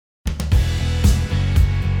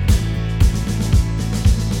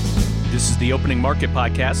This is the Opening Market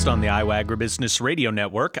Podcast on the Iowa Agribusiness Radio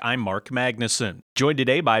Network. I'm Mark Magnuson. Joined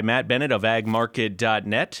today by Matt Bennett of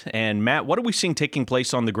AgMarketNet. And Matt, what are we seeing taking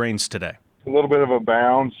place on the grains today? A little bit of a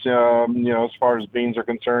bounce, as far as beans are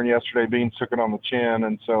concerned. Yesterday, beans took it on the chin,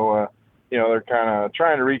 and so, they're kind of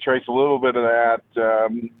trying to retrace a little bit of that.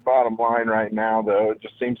 Bottom line right now, though, it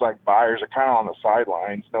just seems like buyers are kind of on the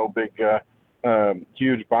sidelines. No big,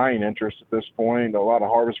 huge buying interest at this point. A lot of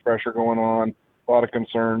harvest pressure going on. A lot of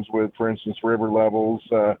concerns with, for instance, river levels,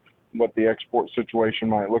 what the export situation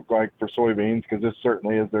might look like for soybeans, because this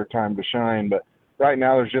certainly is their time to shine. But right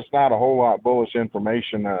now, there's just not a whole lot bullish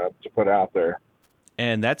information to put out there.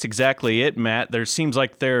 And that's exactly it, Matt. There seems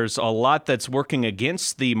like there's a lot that's working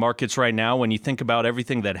against the markets right now when you think about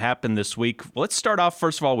everything that happened this week. Let's start off,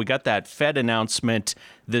 first of all, we got that Fed announcement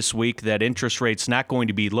this week that interest rates not going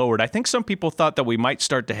to be lowered. I think some people thought that we might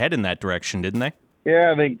start to head in that direction, didn't they?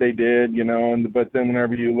 Yeah, I think they did, but then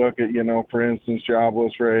whenever you look at, for instance,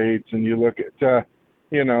 jobless rates, and you look at, the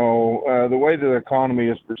way the economy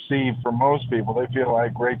is perceived for most people, they feel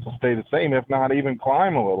like rates will stay the same, if not even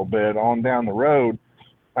climb a little bit on down the road.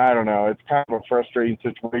 I don't know. It's kind of a frustrating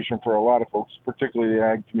situation for a lot of folks, particularly the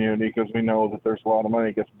ag community, because we know that there's a lot of money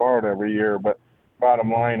that gets borrowed every year. But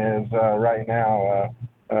bottom line is right now,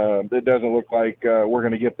 it doesn't look like we're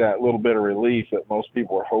going to get that little bit of relief that most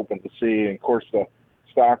people are hoping to see. And, of course, the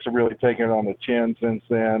stocks are really taking it on the chin since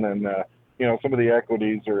then. And, some of the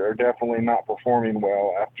equities are definitely not performing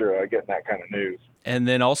well after getting that kind of news. And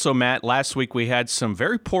then also, Matt, last week we had some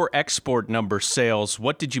very poor export number sales.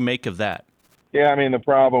 What did you make of that? Yeah, I mean, the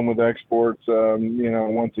problem with exports,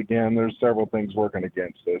 once again, there's several things working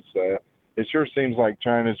against us. It sure seems like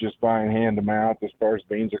China's just buying hand to mouth as far as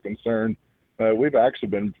beans are concerned. We've actually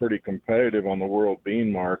been pretty competitive on the world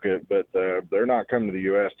bean market, but they're not coming to the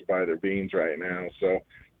U.S. to buy their beans right now. So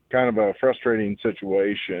kind of a frustrating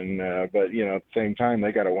situation. But, at the same time,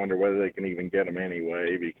 they got to wonder whether they can even get them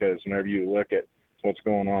anyway, because whenever you look at what's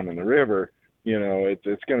going on in the river,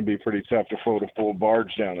 it's going to be pretty tough to float a full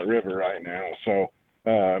barge down the river right now. So,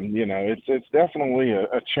 it's definitely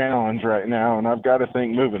a challenge right now. And I've got to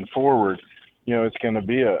think moving forward, it's going to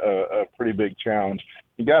be a pretty big challenge.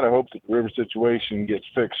 You got to hope that the river situation gets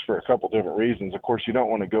fixed for a couple different reasons. Of course, you don't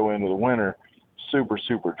want to go into the winter super,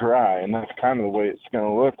 super dry, and that's kind of the way it's going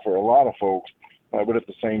to look for a lot of folks. But at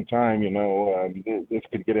the same time, this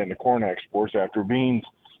could get into corn exports after beans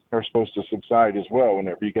are supposed to subside as well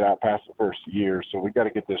whenever you get out past the first year. So we got to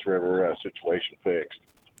get this river situation fixed.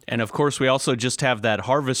 And of course, we also just have that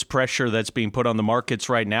harvest pressure that's being put on the markets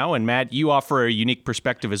right now. And Matt, you offer a unique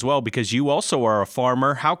perspective as well because you also are a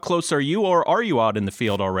farmer. How close are you, or are you out in the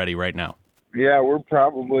field already right now? Yeah, we're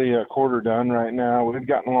probably a quarter done right now. We've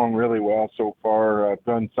gotten along really well so far. I've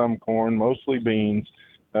done some corn, mostly beans.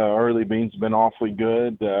 Early beans have been awfully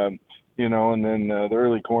good, and then the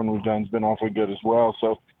early corn we've done has been awfully good as well. So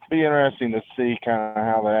it'll be interesting to see kind of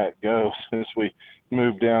how that goes as we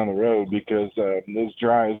move down the road, because as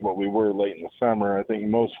dry as what we were late in the summer, I think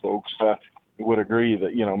most folks would agree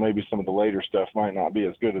that, maybe some of the later stuff might not be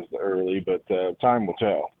as good as the early, but time will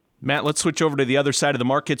tell. Matt, let's switch over to the other side of the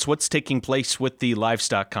markets. What's taking place with the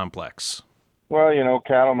livestock complex? Well,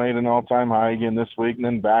 cattle made an all-time high again this week and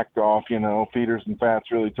then backed off. Feeders and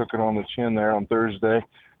fats really took it on the chin there on Thursday.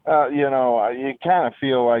 You kind of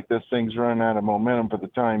feel like this thing's running out of momentum for the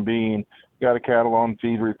time being. Got a cattle on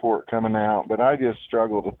feed report coming out, but I just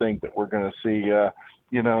struggle to think that we're going to see,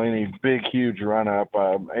 any big, huge run-up.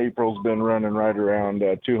 April's been running right around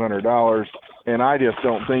 $200, and I just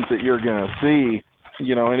don't think that you're going to see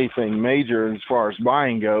anything major as far as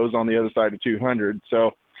buying goes on the other side of 200.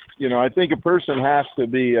 So, I think a person has to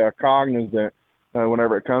be cognizant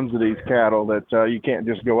whenever it comes to these cattle that you can't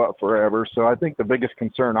just go up forever. So I think the biggest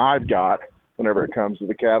concern I've got whenever it comes to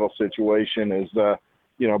the cattle situation is,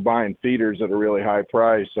 buying feeders at a really high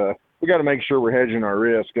price. We got to make sure we're hedging our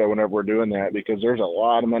risk whenever we're doing that, because there's a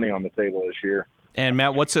lot of money on the table this year. And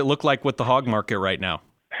Matt, what's it look like with the hog market right now?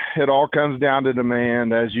 It all comes down to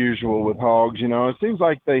demand, as usual with hogs. It seems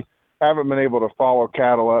like they haven't been able to follow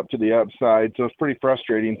cattle up to the upside, so it's pretty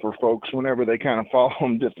frustrating for folks whenever they kind of follow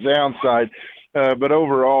them to the downside. But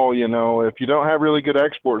overall, if you don't have really good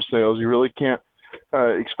export sales, you really can't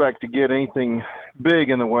expect to get anything big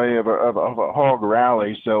in the way of a hog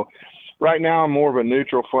rally. So right now, I'm more of a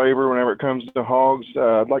neutral flavor whenever it comes to hogs.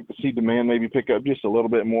 I'd like to see demand maybe pick up just a little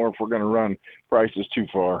bit more if we're going to run prices too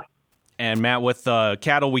far. And Matt, with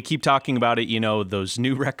cattle, we keep talking about it, those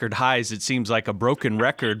new record highs. It seems like a broken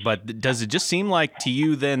record, but does it just seem like to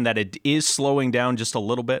you then that it is slowing down just a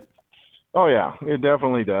little bit? Oh yeah, it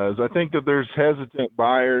definitely does. I think that there's hesitant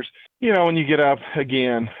buyers. When you get up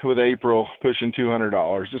again with April pushing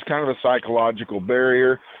 $200, it's kind of a psychological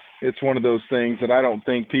barrier. It's one of those things that I don't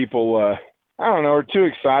think people, I don't know, are too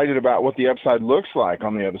excited about what the upside looks like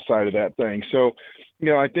on the other side of that thing. So,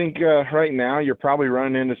 I think right now you're probably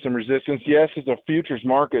running into some resistance. Yes, it's a futures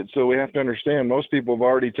market, so we have to understand most people have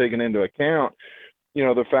already taken into account,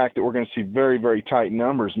 the fact that we're going to see very, very tight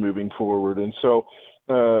numbers moving forward. And so,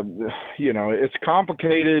 it's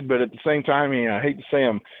complicated, but at the same time, I hate to say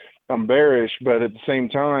I'm bearish, but at the same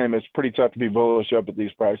time, it's pretty tough to be bullish up at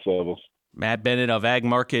these price levels. Matt Bennett of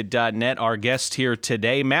AgMarket.net, our guest here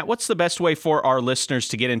today. Matt, what's the best way for our listeners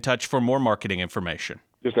to get in touch for more marketing information?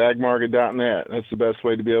 Just AgMarket.net. That's the best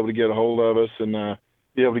way to be able to get a hold of us and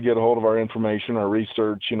be able to get a hold of our information, our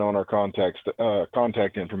research, and our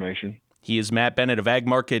contact information. He is Matt Bennett of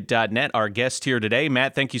AgMarket.net, our guest here today.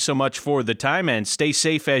 Matt, thank you so much for the time, and stay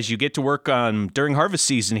safe as you get to work during harvest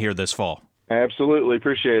season here this fall. Absolutely.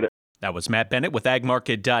 Appreciate it. That was Matt Bennett with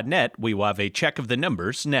AgMarket.net. We will have a check of the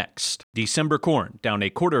numbers next. December corn down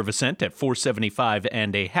 1/4 cent at $4.75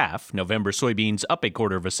 1/2. November soybeans up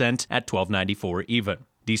 1/4 cent at $12.94 even.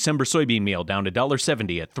 December soybean meal down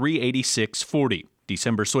 $1.70 at $3.8640.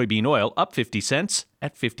 December soybean oil up 50 cents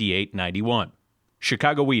at $58.91.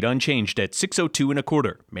 Chicago wheat unchanged at $6.02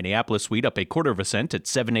 1/4. Minneapolis wheat up 1/4 cent at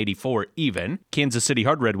 $7.84 even. Kansas City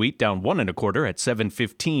hard red wheat down 1 1/4 at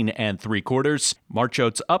 $7.15 3/4. March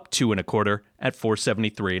oats up 2 1/4 at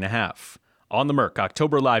 $4.73 1/2. On the Merc,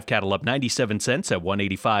 October live cattle up 97 cents at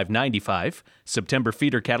 $185.95. September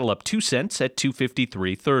feeder cattle up 2 cents at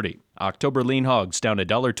 $253.30. October lean hogs down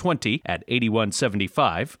 $1.20 at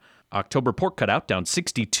 $81.75. October pork cutout down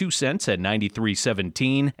 62 cents at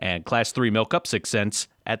 $93.17, and Class 3 milk up 6 cents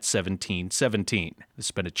at $17.17. This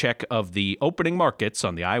has been a check of the opening markets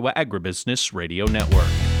on the Iowa Agribusiness Radio Network.